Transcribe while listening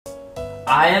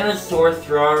I have a sore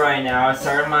throat right now. I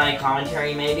started my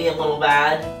commentary maybe a little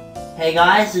bad. Hey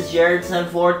guys, it's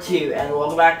Jared742, and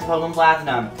welcome back to Pokemon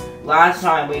Platinum. Last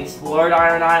time we explored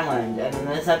Iron Island, and in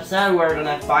this episode we're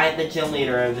gonna fight the gym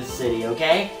leader of the city,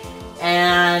 okay?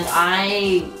 And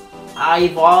I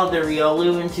evolved the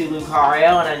Riolu into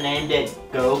Lucario, and I named it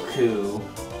Goku.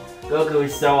 Goku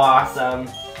is so awesome.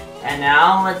 And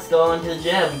now let's go into the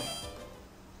gym.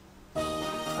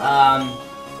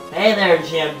 Hey there,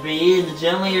 Gym B. The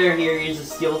gym leader here uses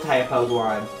Steel-type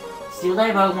Pokemon.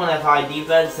 Steel-type Pokemon have high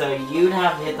defense, so you'd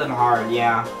have to hit them hard,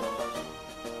 yeah.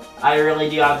 I really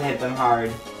do have to hit them hard.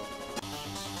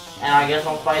 And I guess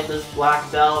I'll fight this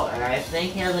black belt, and I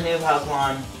think he has a new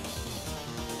Pokemon.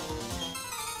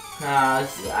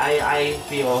 I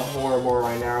feel horrible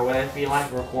right now when I feel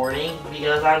like recording,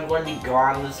 because I'm going to be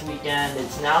gone this weekend.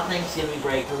 It's now Thanksgiving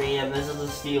break for me, and this is a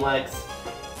Steelix.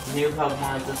 New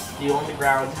Pokemon, it's a Steel on the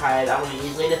ground type. I'm going to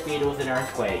easily defeat it with an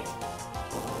Earthquake.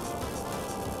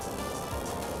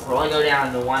 We'll only go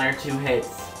down to 1 or 2 hits.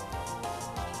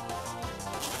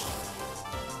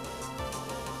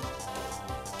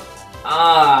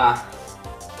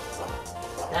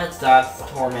 That sucks,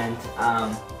 Torment.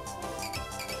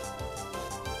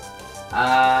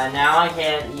 Now I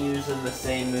can't use the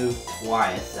same move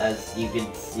twice, as you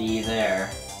can see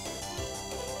there.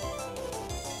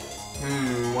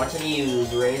 What should I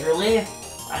use? Razor Leaf?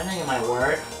 I think it might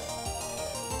work.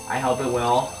 I hope it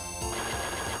will.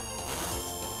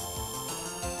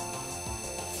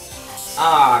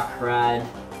 Crud.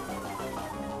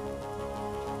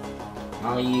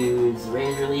 I'll use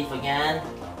Razor Leaf again.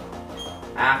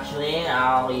 Actually,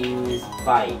 I'll use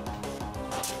Bite.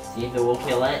 See if it will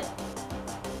kill it.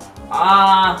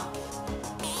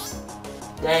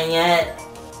 Dang it!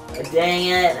 Dang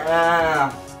it!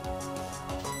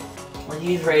 Let's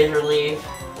use Razor Leaf.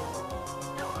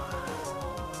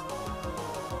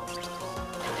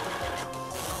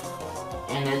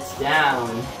 And it's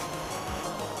down.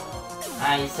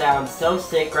 I sound so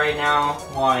sick right now.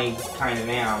 Well, I kind of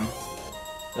am.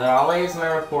 But I'll use my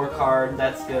report card.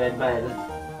 That's good, but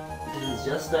this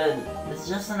is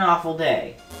just an awful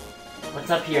day. What's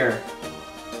up here?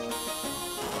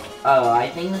 Oh, I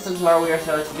think this is where we are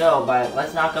supposed to go, but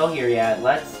let's not go here yet.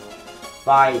 Let's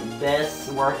fight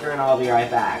this worker and I'll be right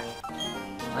back.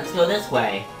 Let's go this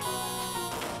way.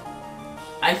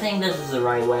 I think this is the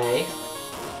right way.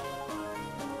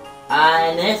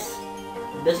 And this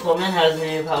woman has a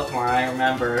new Pokemon, I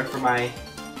remember, from my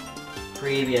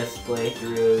previous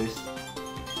playthroughs.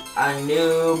 A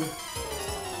noob.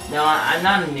 No, I'm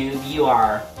not a noob, you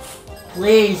are.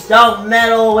 Please don't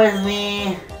meddle with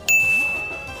me!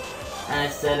 And I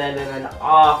said it in an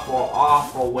awful,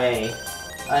 awful way.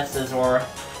 That's Scizor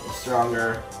is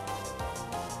stronger.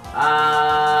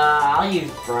 I'll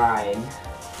use Brine.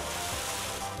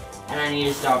 And I need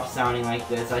to stop sounding like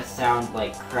this. I sound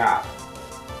like crap.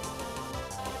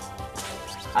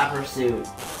 A Pursuit.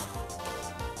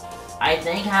 I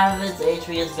think half of its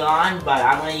HP is gone, but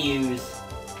I'm gonna use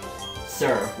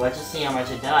Surf. Let's just see how much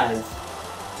it does.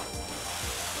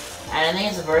 And I think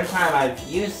it's the first time I've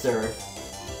used Surf.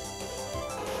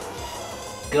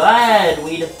 Good!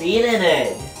 We defeated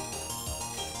it!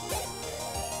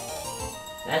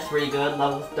 That's pretty good,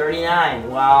 level 39.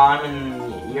 Well,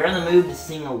 you're in the mood to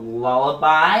sing a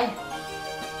lullaby?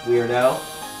 Weirdo.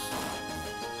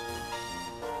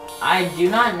 I do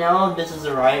not know if this is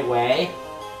the right way.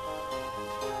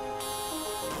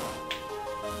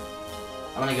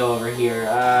 I'm gonna go over here,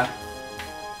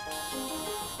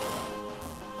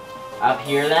 up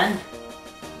here then?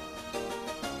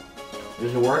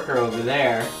 There's a worker over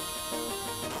there.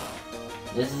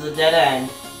 This is a dead end.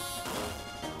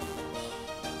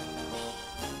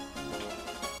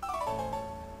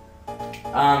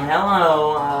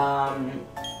 Hello,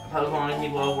 Pokemon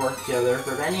people have worked together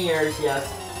for many years, yes.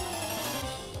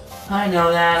 I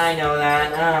know that,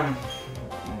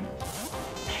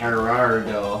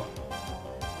 Gerardo.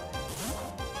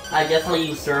 I guess I'll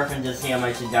use Surf and just see how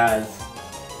much it does.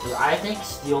 I think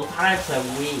Steel types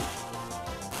have weak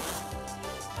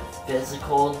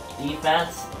physical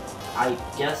defense. I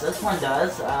guess this one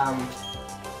does.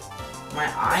 My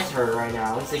eyes hurt right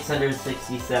now.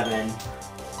 667.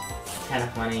 It's kind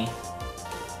of funny.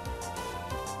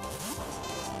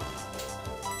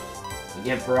 We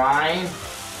get Brine.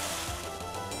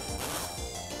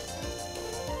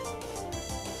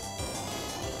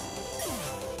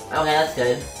 Okay, that's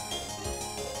good.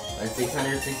 That's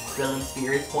 667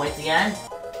 Spirits points again.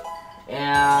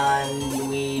 And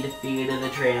we defeated the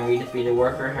trainer. We defeated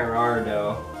worker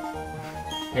Gerardo.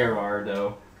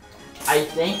 I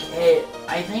think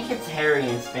it's Harry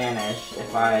in Spanish,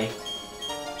 if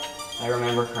I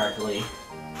remember correctly.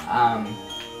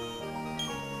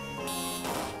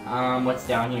 What's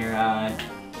down here?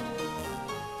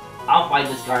 I'll fight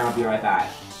this guy and I'll be right back.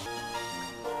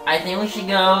 I think we should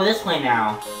go this way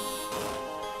now.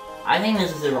 I think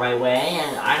this is the right way,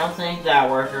 and I don't think that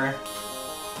worker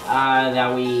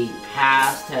that we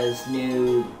passed has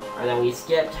new, or that we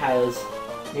skipped has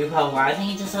new Pokemon. I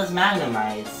think he just has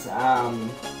Magnemites.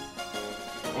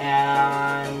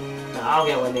 And I'll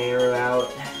get Winero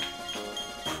out.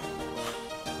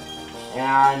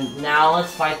 And now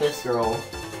let's fight this girl.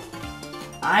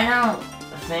 I don't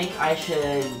think I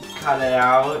should cut it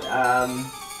out.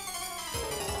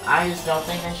 I just don't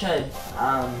think I should.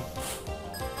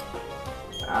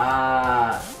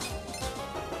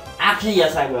 Actually,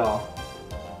 yes, I will.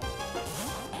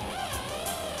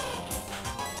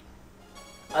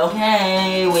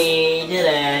 Okay, we did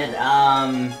it.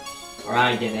 Or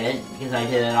I did it, because I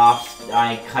did it off,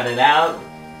 I cut it out.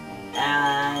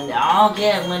 And I'll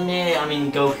get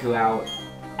Goku out.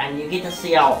 And you get to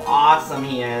see how awesome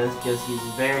he is, because he's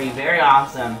very, very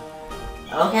awesome.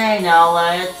 Okay, now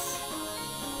let's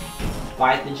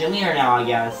fight the Gym Leader now, I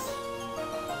guess.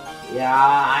 Yeah,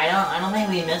 I don't think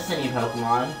we missed any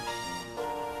Pokemon.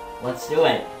 Let's do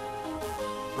it.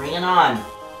 Bring it on.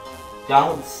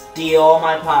 Don't steal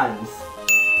my puns.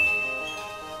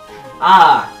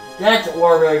 Ah, that's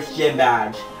Orber's gym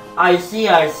badge. I see.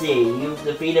 You've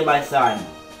defeated my son.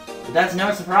 But that's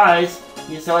no surprise.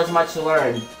 You still has much to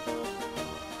learn.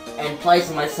 In place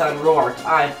of my son Rourke,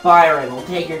 I, Byron, will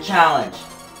take your challenge.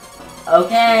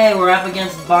 Okay, we're up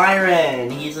against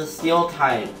Byron. He's a steel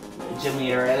type gym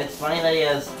leader, and it's funny that he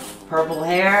has purple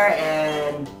hair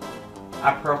and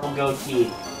a purple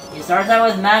goatee. He starts out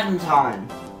with Magneton.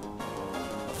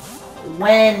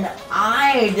 When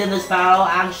I did this battle,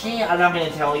 actually, I'm not going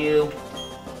to tell you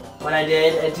what I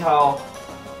did until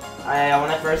when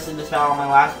I first did this battle on my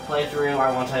last playthrough.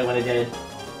 I won't tell you what I did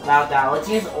about that. Let's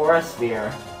use Aura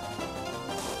Sphere.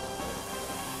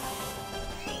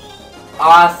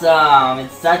 Awesome!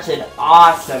 It's such an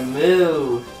awesome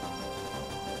move!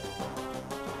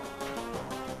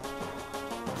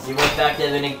 Super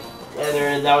effective,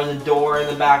 and that was a door in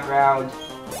the background.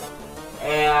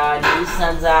 And he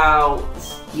sends out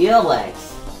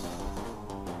Steelix.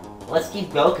 Let's keep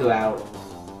Goku out.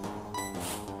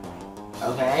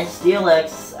 Okay,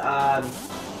 Steelix,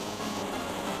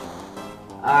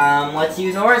 let's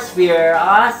use Aura Sphere.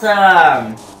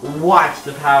 Awesome! Watch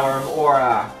the power of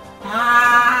Aura.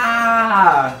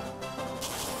 Ah!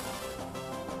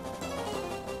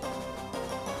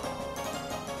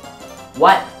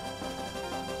 What?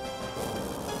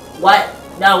 What?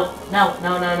 No, no,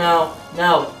 no, no, no,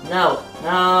 no, no,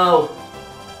 no.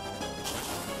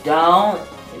 Don't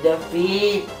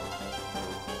defeat.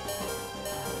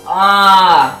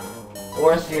 Ah!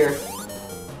 Aura Sphere.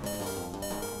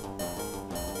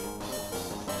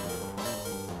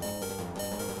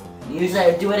 Use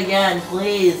it. Do it again,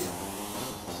 please.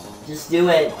 Just do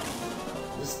it.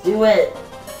 Just do it.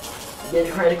 Get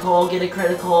a critical. Get a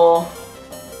critical.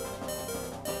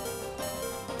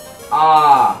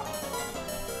 Ah.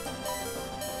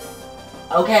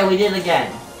 Okay, we did it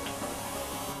again.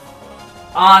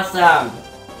 Awesome.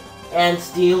 And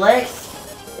Steelix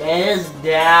is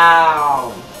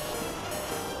down.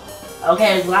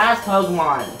 Okay, his last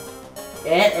Pokemon.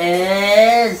 It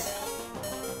is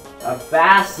a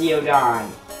Bastiodon.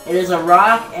 It is a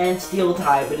rock and steel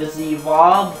type. It is the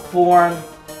evolved form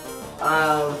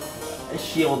of a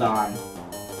Shieldon.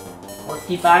 Let's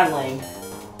keep battling.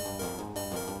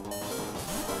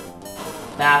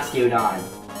 Bastiodon.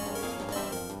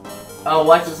 Oh,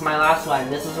 what's this? My last one.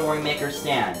 This is where we make our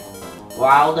stand. Well,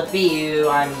 I'll defeat you.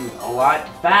 I'm a lot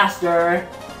faster.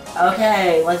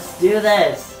 Okay, let's do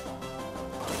this.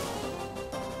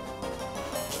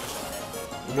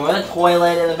 Ignore the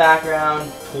toilet in the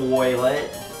background. Toilet.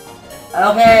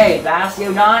 Okay,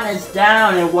 Bastiodon is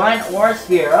down in one Aura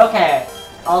Sphere. Okay,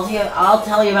 I'll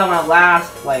tell you about my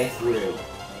last playthrough.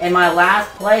 In my last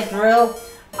playthrough,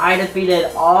 I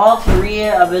defeated all 3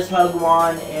 of his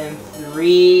Pokemon in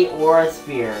 3 Aura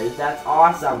Spheres. That's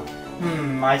awesome.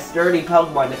 My sturdy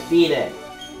Pokemon defeated.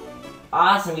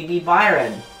 Awesome, we beat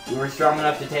Byron. You were strong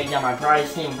enough to take down my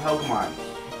prize team Pokemon.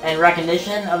 In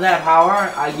recognition of that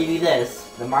power, I give you this,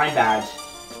 the Mind Badge.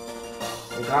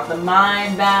 We got the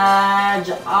Mind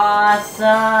Badge!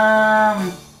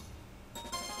 Awesome!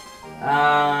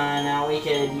 Now we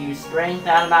could use Strength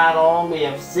out of battle. We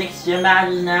have 6 gym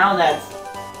badges now. That's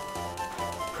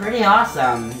pretty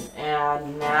awesome.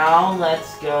 And now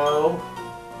let's go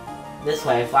this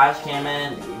way. Flash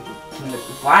Cannon.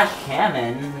 Flash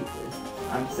Cannon?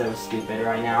 I'm so stupid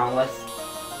right now.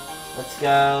 Let's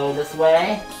go this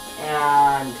way,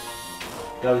 and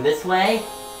go this way.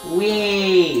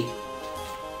 Whee!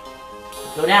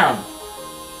 Go down.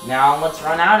 Now let's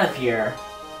run out of here.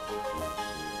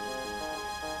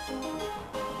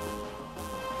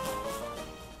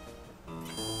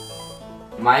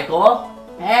 Michael?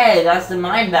 Hey, that's the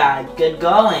mind bag. Good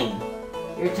going.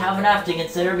 You're tough enough to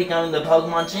consider becoming the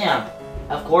Pokemon champ.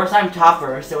 Of course I'm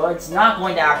tougher, so it's not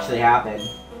going to actually happen.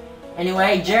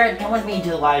 Anyway, Jared, come with me to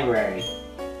the library.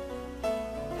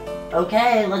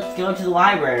 Okay, let's go to the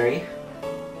library.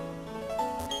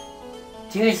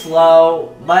 Too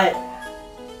slow, but...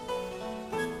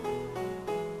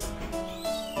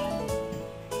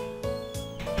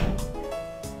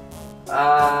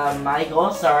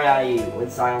 Michael, sorry I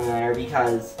was silent there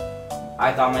because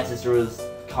I thought my sister was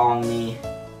calling me.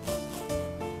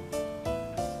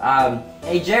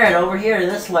 Hey Jared, over here,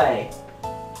 this way.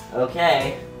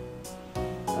 Okay.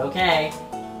 Okay.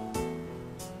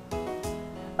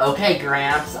 Okay,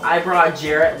 Gramps, I brought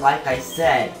Jarrett like I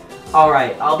said.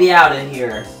 Alright, I'll be out of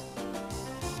here.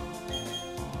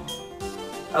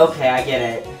 Okay, I get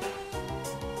it.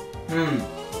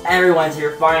 Everyone's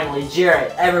here finally.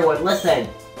 Jarrett, everyone, listen.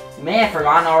 You may have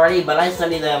forgotten already, but I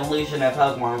studied the evolution of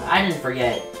Pokemon. I didn't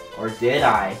forget. Or did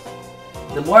I?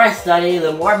 The more I study,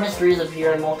 the more mysteries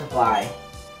appear and multiply.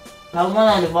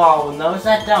 Pokemon that evolve and those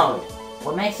that don't.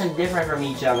 What makes them different from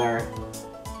each other?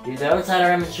 Do those that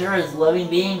are immature as living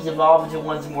beings evolve into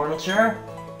ones more mature?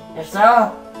 If so,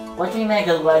 what can make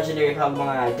a legendary Pokemon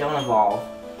that don't evolve?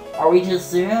 Are we to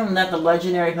assume that the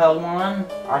legendary Pokemon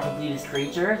are complete as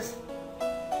creatures?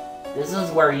 This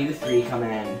is where you three come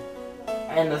in.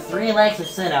 And the 3 Lakes of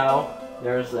Sinnoh,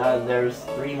 there's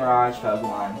 3 Mirage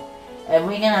Pokemon. If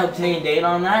we can obtain data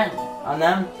on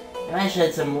them, it might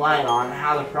shed some light on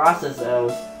how the process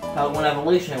of Pokemon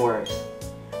evolution works.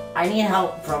 I need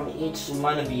help from each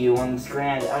one of you on this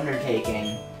grand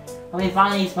undertaking. Let me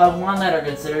find these Pokemon that are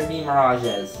considered to be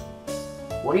Mirages.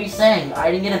 What are you saying? I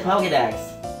didn't get a Pokedex.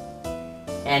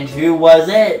 And who was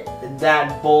it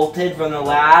that bolted from the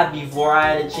lab before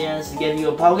I had a chance to give you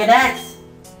a Pokedex?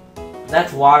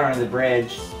 That's water under the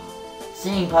bridge.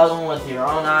 Seeing Pokemon with your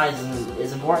own eyes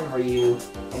is important for you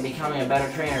in becoming a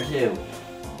better trainer too.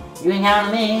 You can count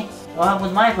on me. I'll help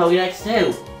with my Pokedex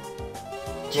too.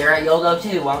 Jarrett, you'll go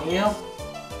too, won't you?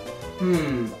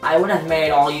 I would have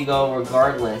made all you go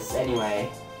regardless anyway.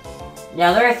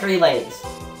 Now there are 3 lakes.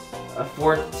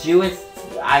 Fortuitous,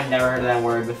 I've never heard of that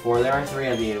word before. There are 3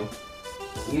 of you.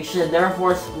 You should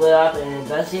therefore split up and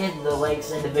investigate the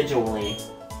lakes individually.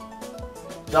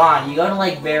 Dawn, you go to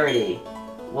Lake Verity.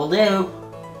 Will do.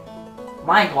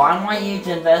 Michael, I want you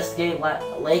to investigate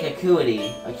Lake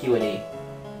Acuity.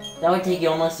 That would take you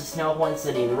almost to Snow Point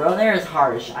City. The road there is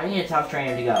harsh. I need a tough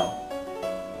trainer to go.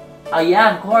 Oh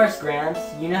yeah, of course, Gramps.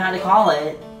 You know how to call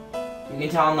it. You can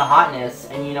tell him the hotness.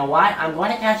 And you know what? I'm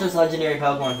going to catch this legendary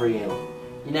Pokemon for you.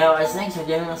 You know, as thanks for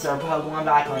giving us our Pokemon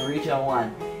back on Route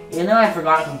 1, even though I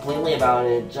forgot completely about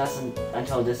it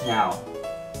until just now.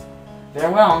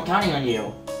 Farewell, I'm counting on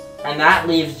you. And that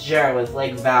leaves Jared with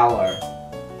Lake Valor.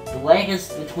 The lake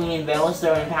is between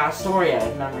Velostone and Pastoria,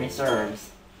 if memory serves.